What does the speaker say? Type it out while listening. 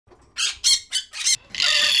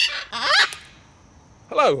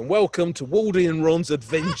Hello and welcome to Waldy and Ron's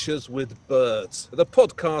Adventures with Birds, the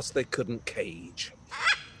podcast they couldn't cage.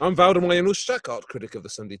 I'm Waldemar Januszczak, art critic of the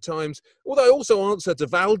Sunday Times, although I also answer to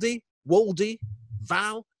Waldy, Waldy,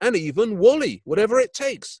 Val, and even Wally, whatever it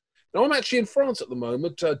takes. Now I'm actually in France at the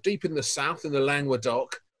moment, deep in the south in the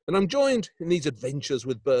Languedoc, and I'm joined in these Adventures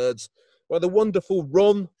with Birds by the wonderful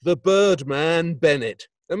Ron the Birdman Bennett,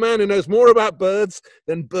 a man who knows more about birds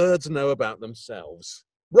than birds know about themselves.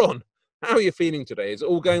 Ron, how are you feeling today? Is it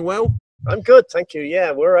all going well? I'm good, thank you.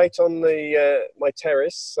 Yeah, we're out on the my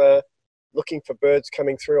terrace looking for birds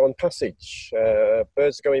coming through on passage.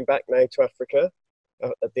 Birds are going back now to Africa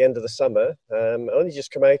at the end of the summer. I only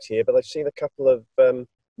just come out here, but I've seen a couple of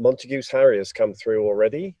Montagu's harriers come through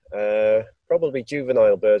already. Probably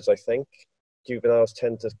juvenile birds, I think. Juveniles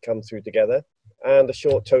tend to come through together. And a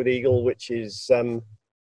short-toed eagle, which is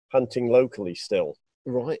hunting locally still.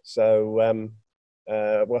 Right. So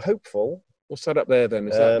we're hopeful. What's that up there then?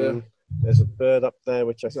 Is that There's a bird up there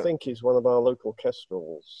which I think is one of our local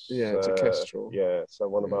kestrels. Yeah, it's a kestrel. Yeah, so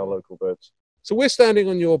one of our local birds. So we're standing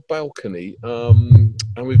on your balcony, and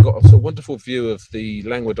we've got a sort of wonderful view of the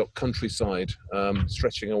Languedoc countryside,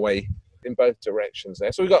 stretching away in both directions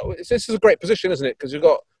there. So this is a great position, isn't it? Because you've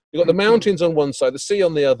got the mountains on one side, the sea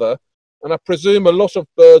on the other, and I presume a lot of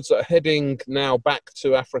birds that are heading now back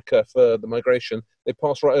to Africa for the migration, they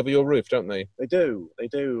pass right over your roof, don't they? They do. We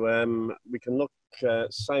can look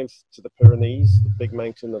south to the Pyrenees, the big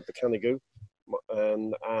mountain of the Canigou,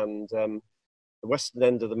 and the western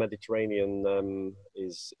end of the Mediterranean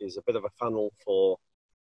is a bit of a funnel for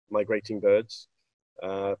migrating birds.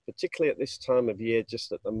 Particularly at this time of year,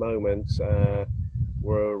 just at the moment,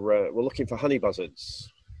 we're looking for honey buzzards.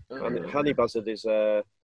 Honey buzzard is a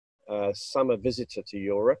summer visitor to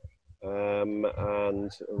Europe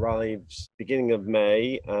and arrives beginning of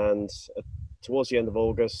May, and towards the end of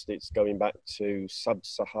August it's going back to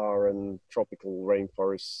sub-Saharan tropical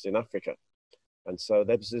rainforests in Africa. And so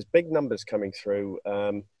there's big numbers coming through,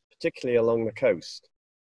 particularly along the coast.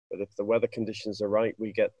 But if the weather conditions are right,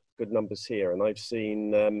 we get good numbers here. And I've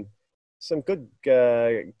seen some good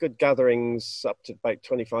gatherings, up to about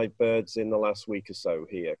 25 birds in the last week or so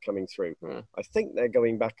here coming through. Yeah. I think they're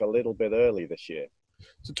going back a little bit early this year.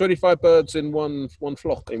 So 25 birds in one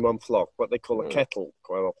flock? In one flock, what they call a kettle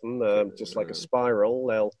quite often, just like a spiral.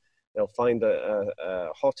 They'll find a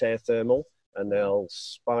hot air thermal and they'll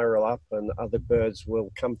spiral up, and other birds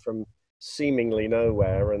will come from seemingly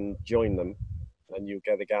nowhere and join them, and you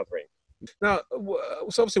get a gathering. Now,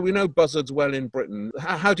 so obviously we know buzzards well in Britain.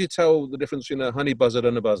 How do you tell the difference between a honey buzzard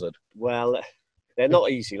and a buzzard? Well, they're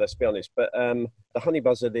not easy, let's be honest. But the honey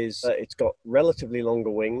buzzard it's got relatively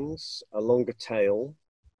longer wings, a longer tail,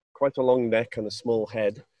 quite a long neck and a small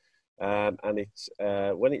head. And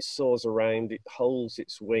when it soars around, it holds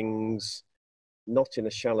its wings not in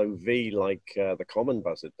a shallow V like the common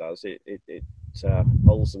buzzard does. It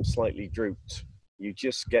holds them slightly drooped. You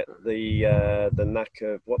just get the knack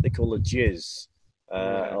of what they call a jizz,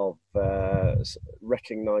 of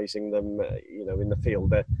recognizing them, in the field.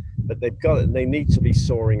 But they need to be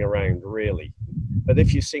soaring around, really. But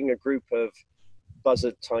if you're seeing a group of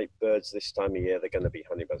buzzard-type birds this time of year, they're going to be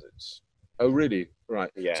honey buzzards. Oh, really?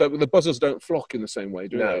 Right. Yeah. So the buzzards don't flock in the same way,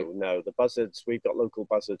 do they? No. The buzzards, we've got local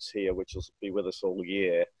buzzards here, which will be with us all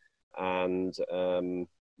year. And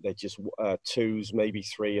they're just twos, maybe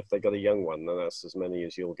three if they got a young one, and that's as many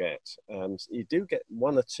as you'll get. You do get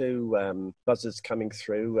one or two buzzards coming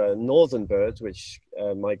through, northern birds which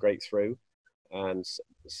migrate through, and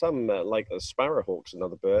some like the sparrowhawk's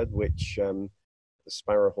another bird, which the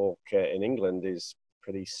sparrowhawk in England is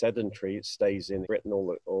pretty sedentary. It stays in Britain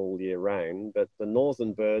all year round, but the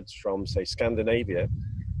northern birds from, say, Scandinavia,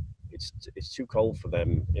 it's too cold for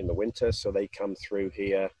them in the winter, so they come through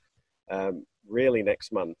here really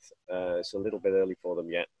next month. It's a little bit early for them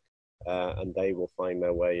yet, and they will find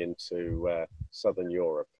their way into southern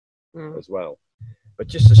Europe as well. But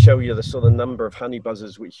just to show you the sort of number of honey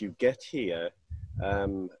buzzards which you get here,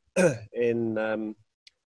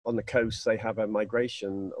 on the coast they have a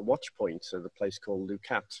migration watch point at a place called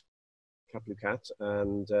Cap Lucas,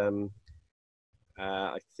 and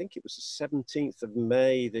I think it was the 17th of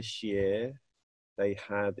May this year. They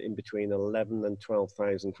had in between 11 and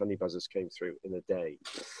 12,000 honey buzzards came through in a day.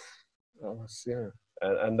 Oh, yeah.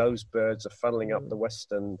 And those birds are funneling up the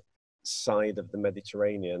western side of the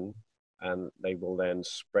Mediterranean, and they will then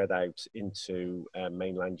spread out into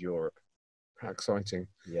mainland Europe. How exciting.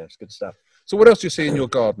 Yeah, it's good stuff. So what else do you see in your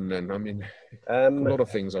garden then? I mean, a lot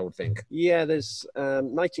of things, I would think. Yeah, there's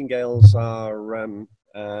nightingales are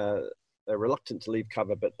they're reluctant to leave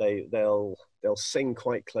cover, but they'll sing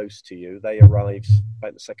quite close to you. They arrive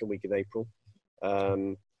about the second week in April.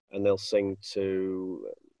 and they'll sing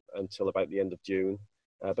until about the end of June.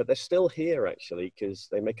 But they're still here actually, because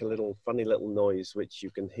they make a funny little noise which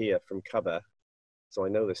you can hear from cover. So I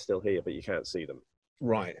know they're still here, but you can't see them.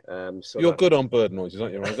 Right. So you're good on bird noises,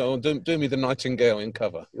 aren't you? Go on, do me the nightingale in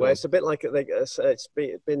cover. Well, it's a bit like it's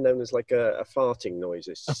been known as like a farting noise.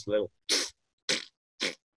 It's just a little.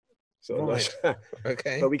 Right.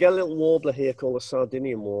 Okay. But we get a little warbler here called a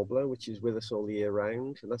Sardinian warbler, which is with us all year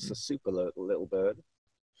round, and that's a super little bird.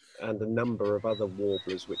 And a number of other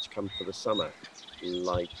warblers which come for the summer,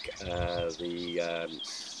 like the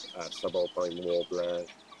subalpine warbler,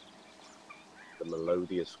 the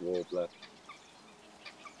melodious warbler,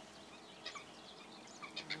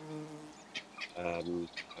 and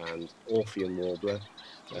Orphean warbler.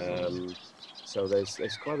 So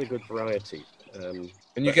there's quite a good variety.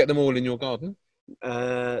 And you get them all in your garden?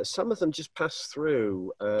 Some of them just pass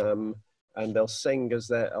through, and they'll sing as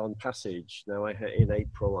they're on passage. Now, in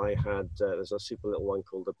April, I had there's a super little one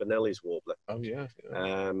called the Benelli's warbler. Oh yeah.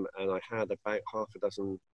 And I had about half a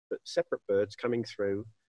dozen separate birds coming through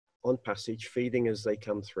on passage, feeding as they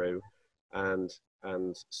come through, and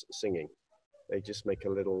singing. They just make a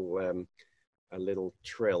little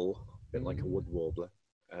trill, a bit like a wood warbler.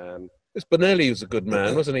 This Benelli was a good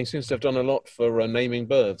man, wasn't he? Seems to have done a lot for naming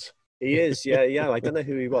birds. He is, yeah. I don't know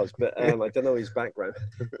who he was, but I don't know his background.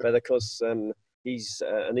 But of course, he's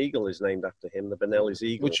an eagle is named after him, the Benelli's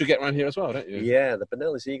eagle. Which you get around here as well, don't you? Yeah, the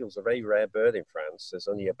Benelli's eagle is a very rare bird in France. There's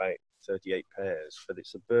only about 38 pairs, but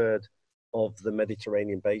it's a bird of the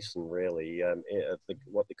Mediterranean basin, really,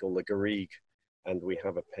 what they call the Garrigue. And we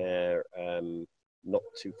have a pair not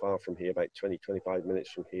too far from here, about 20-25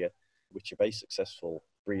 minutes from here, which are very successful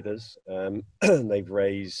breeders. They've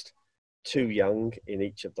raised 2 young in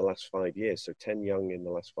each of the last 5 years, so 10 young in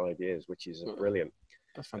the last 5 years, which is brilliant.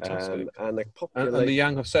 That's fantastic. And the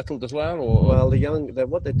young have settled as well, or well, the young.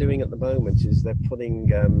 What they're doing at the moment is they're putting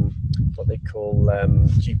what they call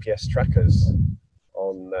GPS trackers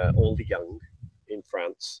on all the young in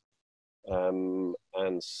France,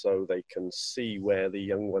 and so they can see where the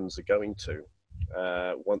young ones are going to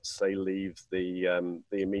once they leave the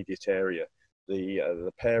immediate area.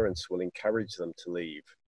 The parents will encourage them to leave.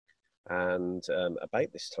 And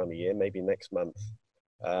about this time of year, maybe next month,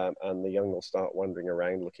 and the young will start wandering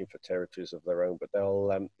around looking for territories of their own. But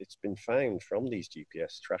it's been found from these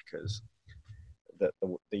GPS trackers that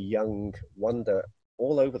the young wander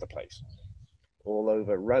all over the place, all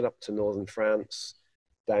over, right up to northern France,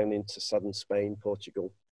 down into southern Spain,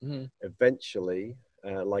 Portugal. Mm-hmm. Eventually,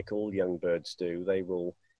 like all young birds do, they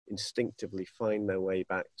will instinctively find their way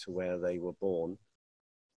back to where they were born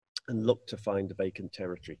and look to find a vacant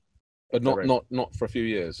territory. But not for a few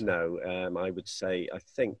years. No, I would say, I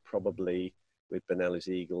think probably with Benelli's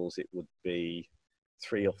eagles, it would be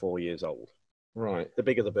 3 or 4 years old. Right. The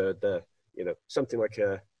bigger the bird, something like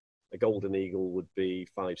a golden eagle would be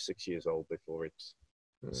 5-6 years old before it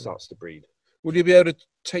starts to breed. Will you be able to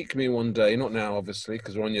take me one day? Not now, obviously,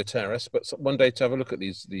 because we're on your terrace, but one day to have a look at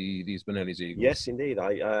these Benelli's eagles. Yes, indeed.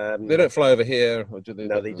 They don't fly over here, or do they?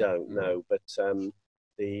 No, they don't. No, but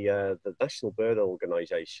the National Bird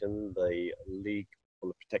Organization, the League for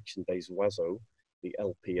the Protection des Oiseaux, the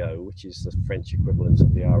LPO, which is the French equivalent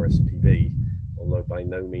of the RSPB, although by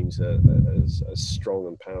no means as strong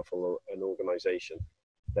and powerful an organization,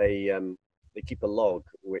 they keep a log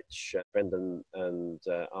which Brendan and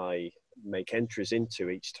I make entries into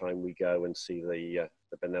each time we go and see the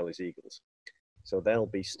Benelli's eagles. So they'll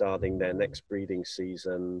be starting their next breeding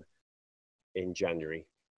season in January.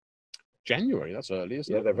 January, that's early,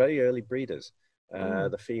 isn't it? Yeah, they're very early breeders.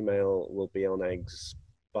 The female will be on eggs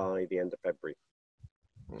by the end of February,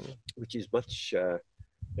 which is much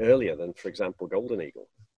earlier than, for example, golden eagle.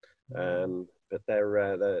 But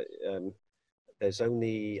there's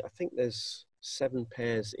only, I think there's 7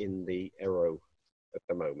 pairs in the Ero at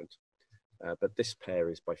the moment. But this pair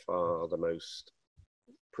is by far the most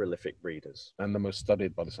prolific breeders. And the most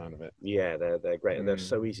studied by the sound of it. Yeah, they're great. And they're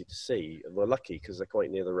so easy to see. And we're lucky because they're quite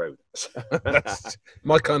near the road. That's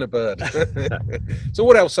my kind of bird. So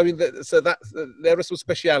what else? I mean, there are some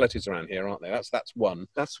specialities around here, aren't there? That's one.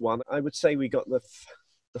 That's one. I would say we got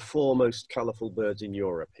the 4 most colourful birds in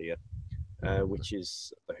Europe here, which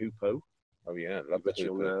is the hoopoe. Oh yeah, love the hoopoe.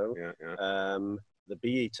 You'll know. Yeah. The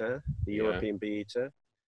bee-eater, the European bee-eater.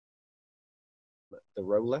 The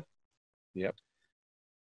roller. Yep.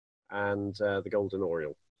 And the golden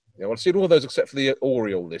oriole. Yeah, well, I've seen all those except for the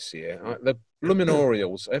oriole this year. The blooming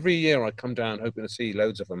orioles. Every year I come down hoping to see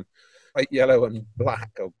loads of them, white, yellow, and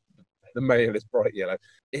black, or The male is bright yellow.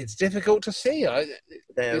 It's difficult to see.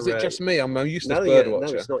 Is it just me? I'm a useless bird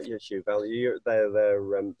watcher. No, it's not your issue, Val.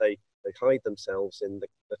 They hide themselves in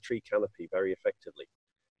the tree canopy very effectively.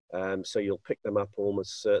 So you'll pick them up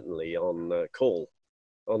almost certainly on call,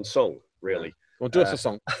 on song, really. Yeah. Well, do us a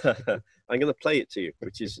song. I'm going to play it to you,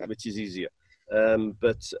 which is easier.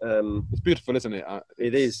 It's beautiful, isn't it?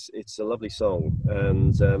 It is. It's a lovely song,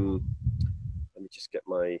 and let me just get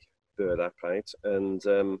my bird app out. And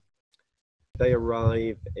they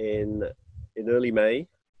arrive in early May.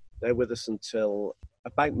 They're with us until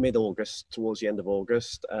about mid-August, towards the end of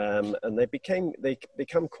August, and they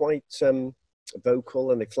become quite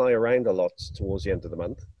vocal, and they fly around a lot towards the end of the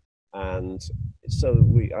month. And so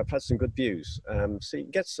I've had some good views. So you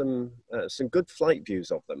get some good flight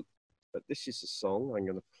views of them. But this is a song I'm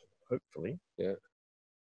going to hopefully. Yeah.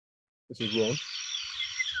 This is Ron.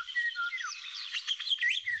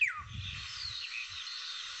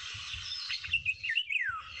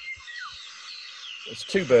 There's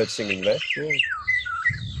two birds singing there. Yeah.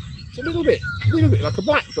 It's a little bit like a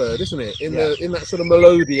blackbird, isn't it? In that sort of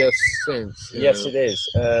melodious sense. Yes, it is.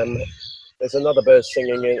 There's another bird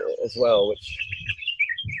singing it as well, which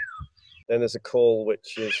then there's a call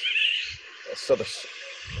which is a sort of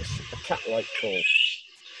a cat-like call.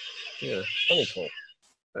 Yeah, funny call.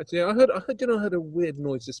 Actually, I heard a weird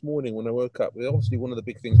noise this morning when I woke up. Obviously, one of the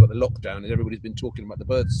big things about the lockdown is everybody's been talking about the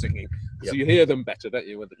birds singing, so you hear them better, don't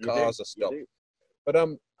you, when the cars are stopped? But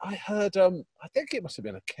I heard, I think it must have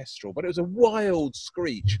been a kestrel, but it was a wild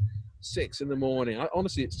screech, 6 a.m.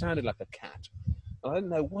 Honestly, it sounded like a cat. I don't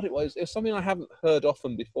know what it was. It was something I haven't heard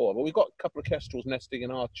often before. But we've got a couple of kestrels nesting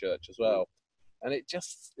in our church as well, and it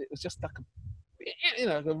was just like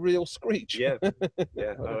a real screech. Yeah.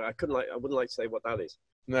 I wouldn't like to say what that is.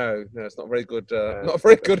 No, it's not very good. Not a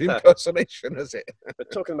very good impersonation, is it?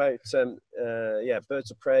 But talking about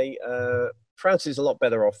birds of prey. France is a lot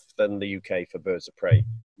better off than the UK for birds of prey.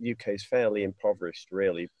 The UK is fairly impoverished,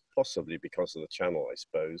 really, possibly because of the channel, I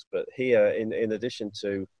suppose. But here, in addition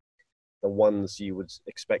to the ones you would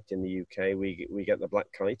expect in the UK, we get the black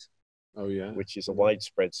kite. Oh yeah, which is a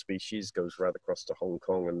widespread species, goes right across to Hong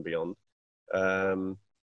Kong and beyond.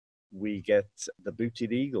 We get the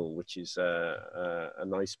booted eagle, which is a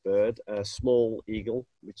nice bird. A small eagle,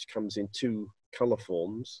 which comes in 2 colour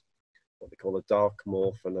forms, what they call a dark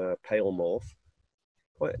morph and a pale morph.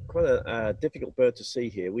 Quite a difficult bird to see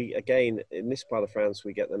here. We, again, in this part of France,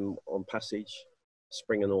 we get them on passage,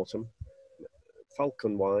 spring and autumn.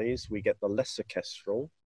 Falcon-wise, we get the lesser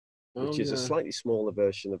kestrel, which is a slightly smaller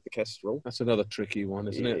version of the kestrel. That's another tricky one,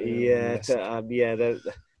 isn't it? Yeah,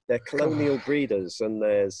 they're colonial breeders, and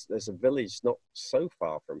there's a village not so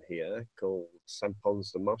far from here called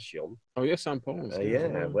Saint-Pons-de-Marchion. Oh yeah, Saint-Pons.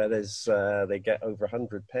 Where they get over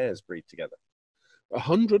 100 pairs breed together.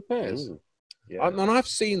 100 pairs. Yeah. And I've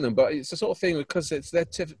seen them, but it's the sort of thing because they're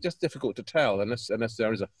just difficult to tell unless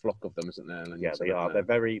there is a flock of them, isn't there? Yeah, they are.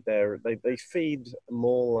 They feed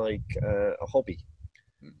more like a hobby,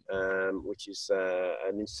 which is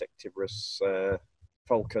an insectivorous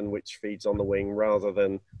falcon which feeds on the wing rather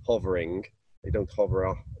than hovering. They don't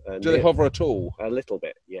hover. Do they hover at all? A little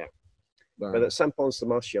bit, yeah. Wow. But at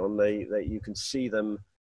Saint-Pons-de-Marchion, you can see them.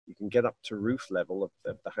 You can get up to roof level of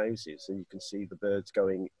the houses, and you can see the birds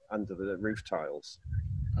going under the roof tiles.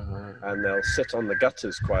 And they'll sit on the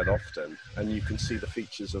gutters quite often, and you can see the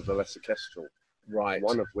features of the lesser kestrel. Right.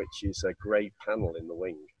 One of which is a grey panel in the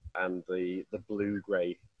wing, and the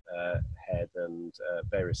blue-grey head, and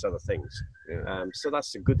various other things. Yeah. So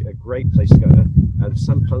that's a great place to go. And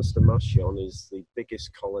Saint-Pons-de-Marchion is the biggest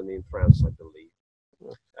colony in France, I believe.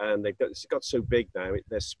 And it's got so big now,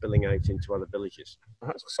 they're spilling out into other villages.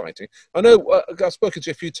 That's exciting. I know I've spoken to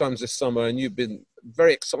you a few times this summer, and you've been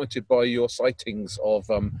very excited by your sightings of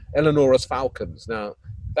Eleonora's falcons. Now,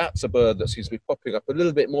 that's a bird that seems to be popping up a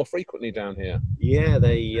little bit more frequently down here. Yeah,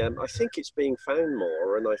 I think it's being found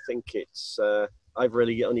more, and I think it's. I've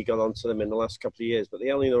really only got onto them in the last couple of years, but the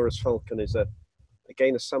Eleonora's falcon is a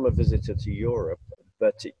summer visitor to Europe.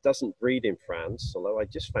 But it doesn't breed in France, although I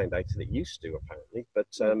just found out that it used to, apparently. But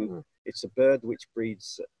it's a bird which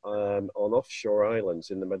breeds on offshore islands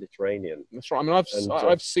in the Mediterranean. That's right. I mean,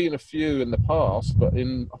 I've seen a few in the past, but I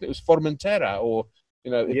think it was Formentera or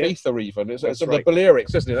Ibiza even. It's right. The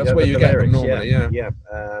Balearics, isn't it? That's where you get them normally. Yeah.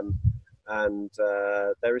 And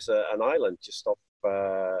there is an island just off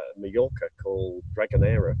Mallorca called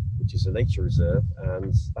Dragonera, which is a nature reserve,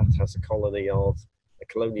 and that has a colony of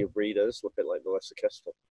colonial breeders, a bit like the lesser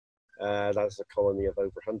kestrel. That's a colony of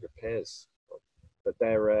over 100 pairs. But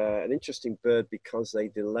they're an interesting bird because they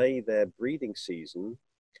delay their breeding season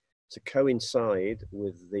to coincide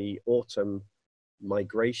with the autumn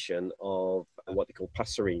migration of what they call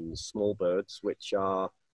passerines, small birds, which are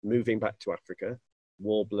moving back to Africa,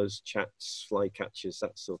 warblers, chats, flycatchers,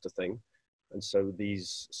 that sort of thing. And so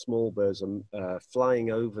these small birds are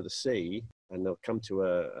flying over the sea, and they'll come to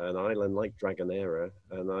an island like Dragonera.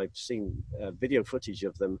 And I've seen video footage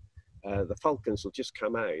of them. The falcons will just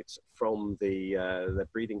come out from their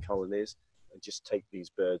breeding colonies and just take these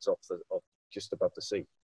birds off just above the sea.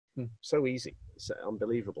 So easy. It's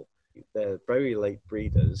unbelievable. They're very late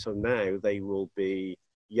breeders, so now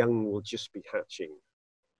young will just be hatching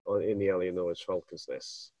in the Eleanor's falcon's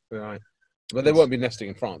nests. Right. But they won't be nesting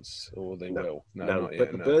in France, or they will? No, not but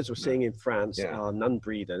yet, the birds we're seeing in France Yeah. are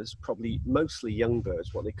non-breeders, probably mostly young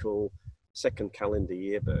birds, what they call second calendar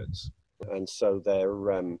year birds. And so they're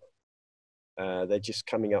just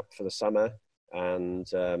coming up for the summer. And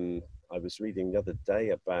I was reading the other day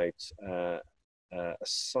about a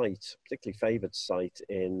site, particularly favoured site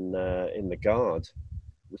in the Gard,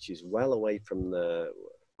 which is well away from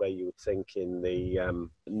where you would think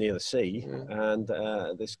near the sea. And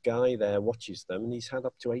this guy there watches them, and he's had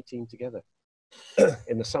up to 18 together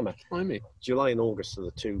in the summer. July and August are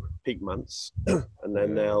the two peak months, and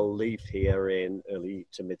then they'll leave here in early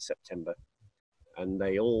to mid-September, and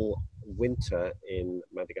they all winter in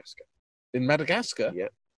Madagascar. In Madagascar? Yeah.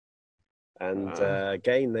 And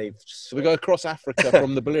again, So we go across Africa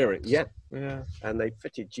from the Balearics. Yeah. Yeah. And they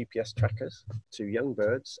fitted GPS trackers to young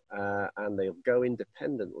birds, and they'll go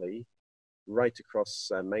independently right across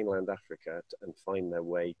mainland Africa and find their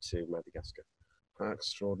way to Madagascar.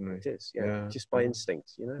 Extraordinary. It is, just by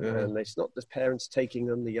instinct, Yeah. And it's not the parents taking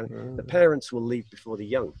them, the young. The parents will leave before the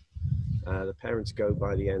young. The parents go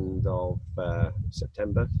by the end of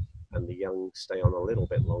September, and the young stay on a little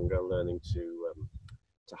bit longer, learning to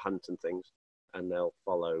hunt and things, and they'll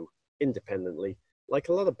follow independently, like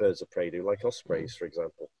a lot of birds of prey do, like ospreys, for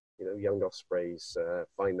example. Young ospreys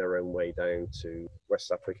find their own way down to West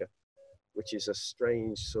Africa, which is a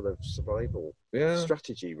strange sort of survival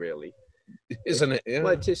strategy, really. Isn't it? Yeah.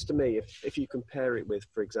 Well, it is to me. If you compare it with,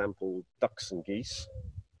 for example, ducks and geese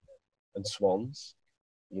and swans,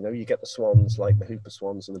 you get the swans like the Hooper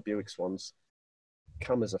swans and the Buick swans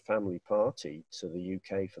come as a family party to the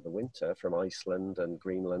UK for the winter from Iceland and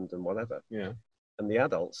Greenland and whatever. Yeah. And the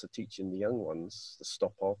adults are teaching the young ones the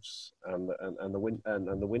stop-offs and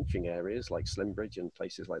the wintering areas like Slimbridge and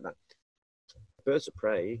places like that. Birds of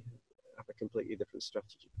prey have a completely different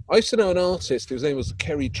strategy. I used to know an artist whose name was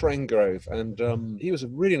Kerry Trengrove, and he was a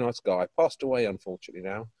really nice guy. Passed away, unfortunately,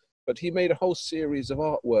 now. But he made a whole series of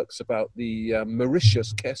artworks about the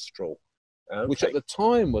Mauritius kestrel. Okay. Which at the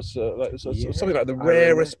time was something like the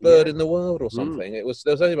rarest bird in the world or something. There was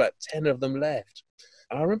only about 10 of them left.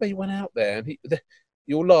 And I remember he went out there, and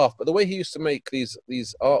you'll laugh, but the way he used to make these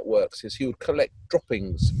artworks is he would collect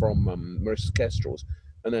droppings from Mauritius kestrels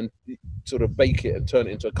and then sort of bake it and turn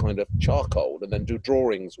it into a kind of charcoal and then do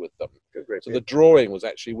drawings with them. So the drawing was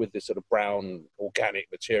actually with this sort of brown organic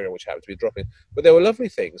material which happened to be dropping. But they were lovely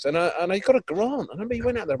things. And I got a grant. I remember he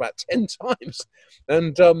went out there about 10 times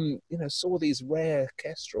and saw these rare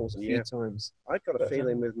kestrels a few times. I've got a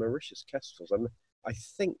feeling with Mauritius kestrels, I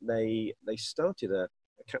think they started a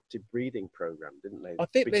captive breeding program, didn't they? I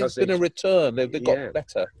think there's been a return. They've got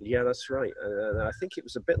better. Yeah, that's right. I think it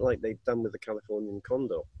was a bit like they've done with the Californian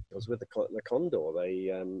condor. It was with the condor.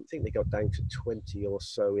 I think they got down to 20 or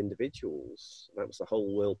so individuals. That was the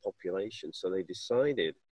whole world population. So they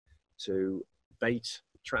decided to bait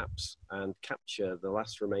traps and capture the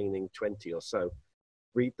last remaining 20 or so,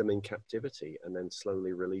 breed them in captivity, and then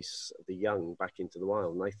slowly release the young back into the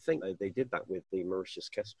wild. And I think they did that with the Mauritius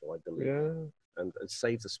kestrel, I believe. Yeah. And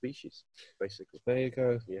save the species, basically. There you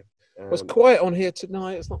go. Yeah. It's quiet on here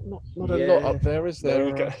tonight. It's not a lot up there, is there?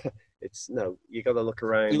 No, you got to look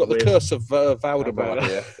around. You've got the curse of Valdemar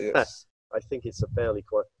here. Yes. I think it's a fairly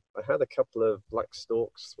quiet. I had a couple of black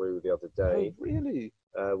storks through the other day. Oh, really?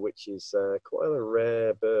 Which is quite a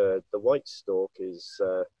rare bird. The white stork is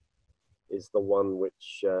the one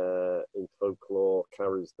which in folklore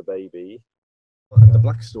carries the baby. The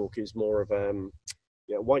black stork is more of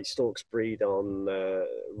white storks breed on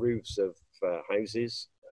roofs of houses.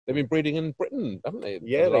 They've been breeding in Britain, haven't they?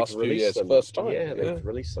 Yeah, the last few years, them. First time. Yeah, they've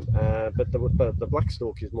released them. But the black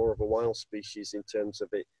stork is more of a wild species in terms of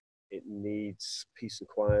it needs peace and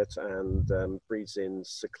quiet and breeds in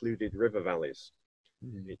secluded river valleys.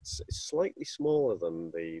 It's slightly smaller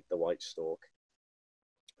than the white stork.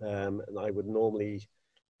 And I would normally,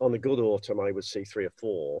 on a good autumn, I would see 3 or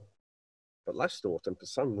 4. But last autumn, for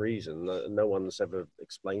some reason, no one's ever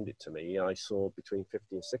explained it to me, I saw between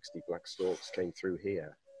 50 and 60 black storks came through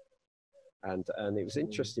here. And it was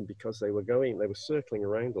interesting because they were circling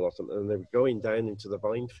around a lot, and they were going down into the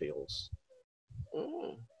vine fields.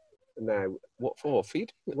 Oh. Now, What for?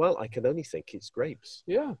 Feed? well, I can only think it's grapes.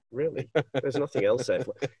 Yeah. Really. There's nothing else there.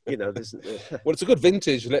 There's. Well, it's a good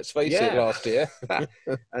vintage, let's face it, Yeah. last year.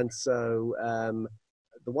 And so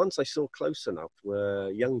the ones I saw close enough were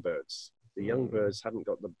young birds. The young birds haven't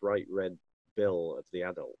got the bright red bill of the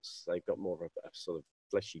adults. They've got more of a sort of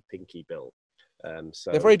fleshy, pinky bill. So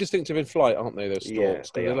they're very distinctive in flight, aren't they, those Yeah,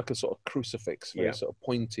 storks? they They're are. like a sort of crucifix, very Yeah. sort of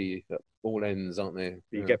pointy at all ends, aren't they?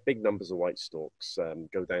 You get big numbers of white storks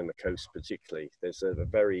go down the coast, particularly. There's a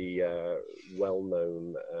very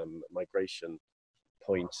well-known migration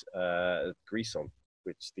point, Grison,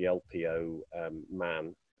 which the LPO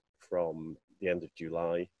man from the end of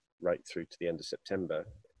July right through to the end of September,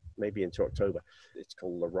 maybe into October. It's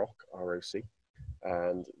called La Roc, ROC,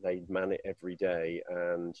 and they man it every day,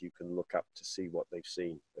 and you can look up to see what they've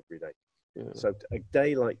seen every day. Yeah. So a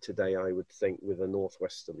day like today, I would think with a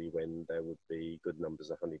northwesterly wind, there would be good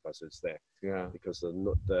numbers of honey buzzards there. Yeah. Because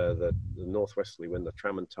the northwesterly wind, the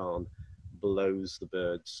tramontane, blows the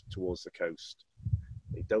birds towards the coast.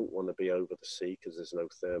 They don't want to be over the sea because there's no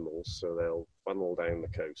thermals, so they'll funnel down the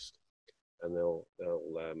coast, and they'll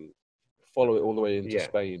follow it all the way into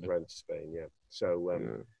Spain. Around to Spain, yeah.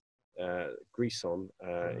 So Grison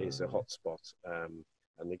is a hot spot,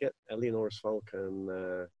 and they get Eleanor's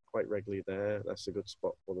falcon quite regularly there. That's a good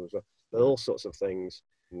spot for them as well. There are all sorts of things.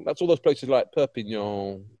 That's all those places like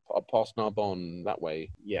Perpignan, past Narbonne, that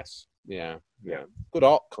way. Yes. Yeah. Good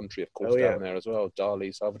art country, of course, Oh, yeah. down there as well.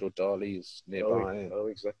 Dali, Salvador Dali's nearby. Oh,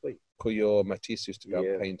 exactly. Cuyor, Matisse used to go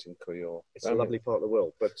and paint in Cuyor. It's a lovely part of the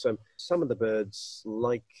world. But some of the birds,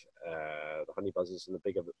 like the honey buzzards and the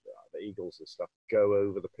bigger the eagles and stuff, go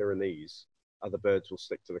over the Pyrenees. Other birds will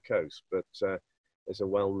stick to the coast. But there's a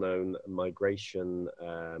well-known migration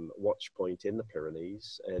watch point in the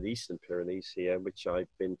Pyrenees, the Eastern Pyrenees here, which I've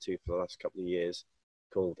been to for the last couple of years,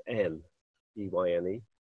 called Eyne,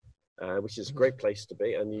 which is a great place to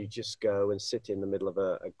be. And you just go and sit in the middle of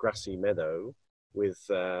a grassy meadow with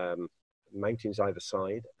mountains either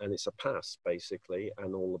side, and it's a pass basically,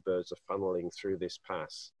 and all the birds are funneling through this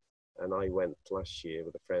pass. And I went last year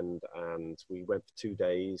with a friend, and we went for 2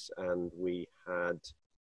 days, and we had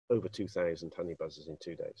over 2,000 honey buzzards in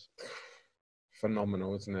 2 days.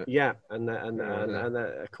 Phenomenal, isn't it? Yeah, and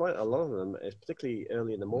quite a lot of them, particularly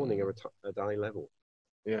early in the morning, are at eye level.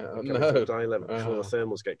 Yeah, At eye level before the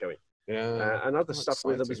thermals get going. Yeah, and other stuff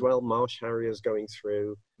with them as well. Marsh harriers going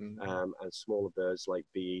through, and smaller birds like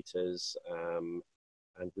bee eaters,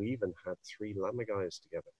 and we even had 3 lammergeiers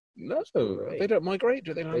together. No, they don't migrate,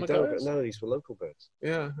 do they? They don't. No, these were local birds.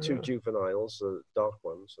 Yeah, 2 juveniles, dark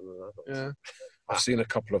ones, and an adult. Yeah, I've seen a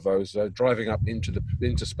couple of those driving up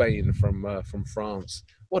into Spain from France.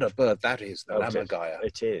 What a bird that is, the lammergeier.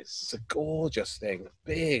 It is. It's a gorgeous thing,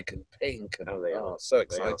 big and pink, and they are so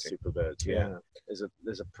exciting. They are super birds. Yeah.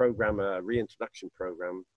 There's a program, a reintroduction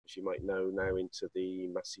program, as you might know now, into the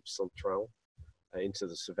Massif Central, into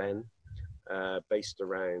the Cevennes, based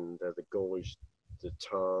around the Gorge de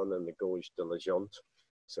Tarn and the Gorge de la Jante.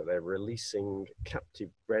 So they're releasing captive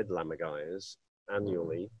bred lammergeiers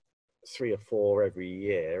annually, 3 or 4 every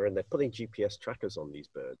year, and they're putting GPS trackers on these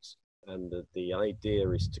birds. And the idea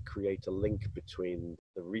is to create a link between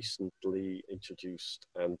the recently introduced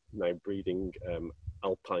and now breeding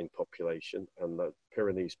alpine population and the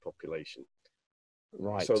Pyrenees population.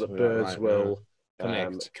 Right. So the birds will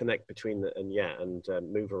connect between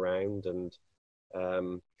and move around. And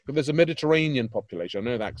but there's a Mediterranean population. I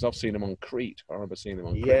know that because I've seen them on Crete. I remember seeing them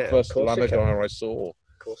on Crete. Yeah, First lammergeier I saw.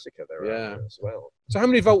 Corsica, there as well. So how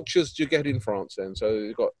many vultures do you get in France then? So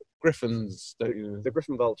you've got griffins, don't you? The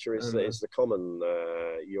griffon vulture is the common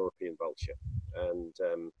European vulture, and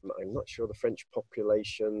I'm not sure the French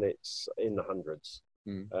population. It's in the hundreds.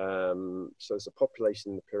 So there's a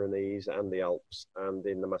population in the Pyrenees and the Alps and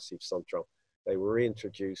in the Massif Central. They were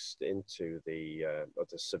reintroduced into the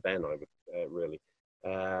Cevennes, I would really.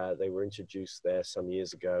 They were introduced there some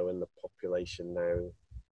years ago, and the population now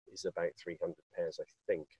is about 300 pairs, I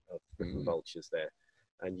think, of vultures there.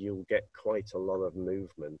 And you'll get quite a lot of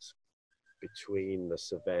movement between the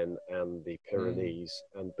Cevennes and the Pyrenees,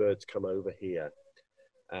 and birds come over here.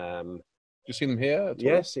 Do you see them here?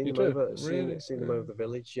 Yeah, seen them over the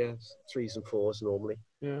village. Yes, 3s and 4s normally.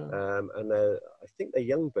 Yeah. And I think they're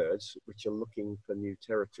young birds which are looking for new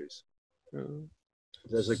territories.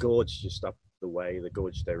 There's a gorge just up the way, the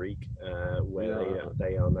Gorge d'Eric, where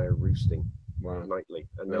they are now roosting nightly,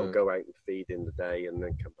 and they'll go out and feed in the day and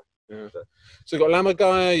then come back. So you've got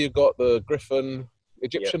lammergeier, you've got the griffon,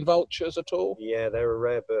 Egyptian vultures at all? Yeah, they're a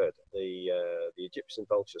rare bird. The Egyptian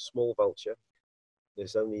vulture, small vulture.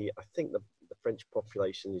 There's only, I think the French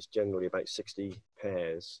population is generally about 60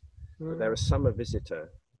 pairs. But they're a summer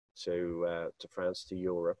visitor to France, to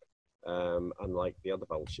Europe, unlike the other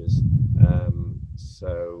vultures.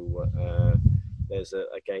 There's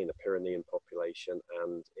again a Pyrenean population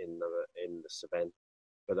and in the Cevennes,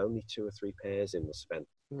 but only 2 or 3 pairs in the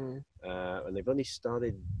Cevennes. And they've only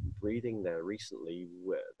started breeding there recently.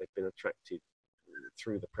 Where they've been attracted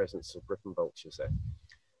through the presence of griffon vultures there.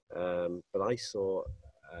 But I saw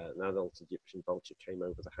an adult Egyptian vulture came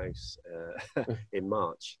over the house in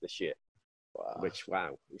March this year.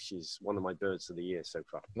 Wow. Which is one of my birds of the year so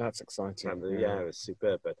far. That's exciting. And, it was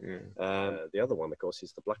superb. But the other one, of course,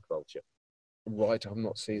 is the black vulture. Right, I've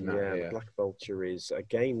not seen that here. The black vulture is,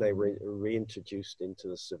 again, they reintroduced into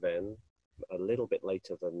the Cevennes a little bit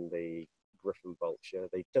later than the griffon vulture.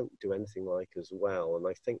 They don't do anything like as well. And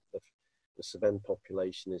I think the Cevennes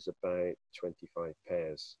population is about 25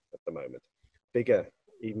 pairs at the moment. Bigger,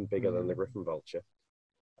 even bigger than the griffon vulture.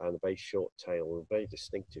 And a very short tail, a very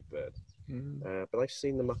distinctive bird. But I've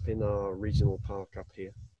seen them up in our regional park up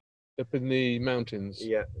here. Up in the mountains?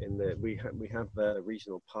 Yeah, we have a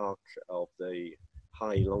regional park of the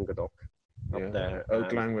High Languedoc up there.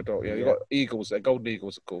 Oak Languedoc, You've got eagles there, golden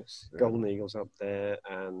eagles, of course. Golden eagles up there,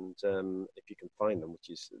 and if you can find them,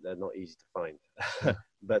 they're not easy to find.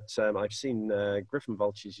 But I've seen griffon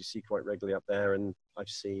vultures you see quite regularly up there, and I've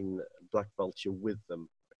seen black vulture with them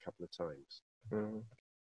a couple of times.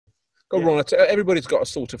 Ron, everybody's got a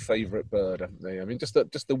sort of favourite bird, haven't they? I mean, just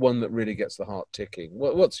the one that really gets the heart ticking.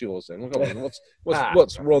 What's yours then?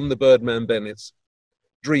 What's Ron the Birdman Bennett's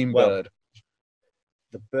dream bird?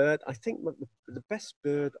 The bird, I think the best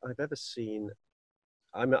bird I've ever seen.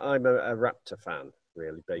 I'm a raptor fan,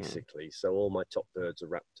 really, basically. So all my top birds are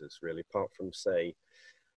raptors, really. Apart from, say,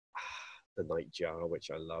 the nightjar,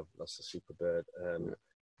 which I love. That's a super bird.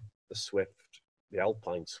 The swift. The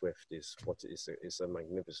alpine swift is a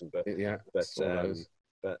magnificent bird.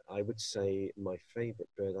 But I would say my favourite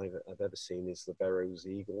bird I've ever seen is the Barrow's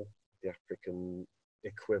eagle, the African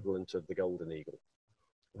equivalent of the golden eagle.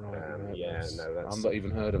 I've not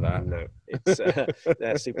even heard of that. No, it's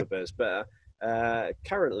they're super birds. But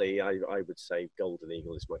currently, I would say golden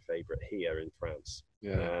eagle is my favourite here in France.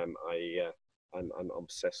 I'm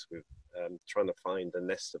obsessed with trying to find the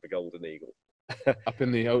nest of a golden eagle up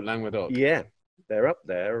in the Haute Languedoc. Yeah. They're up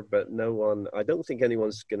there, but I don't think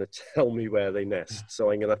anyone's going to tell me where they nest, so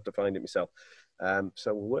I'm going to have to find it myself.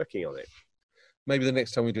 So we're working on it. Maybe the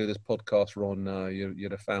next time we do this podcast, Ron,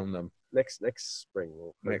 you'd have found them. Next spring.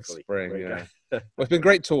 Next spring, yeah. Well, it's been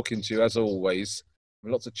great talking to you, as always.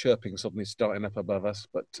 Lots of chirping suddenly starting up above us,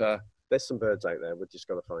 but... there's some birds out there. We've just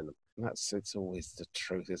got to find them. It's always the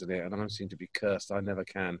truth, isn't it? And I seem to be cursed. I never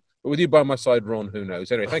can. But with you by my side, Ron, who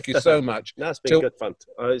knows? Anyway, thank you so much. That's been good fun.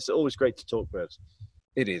 It's always great to talk birds.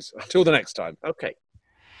 It is. Till the next time. Okay.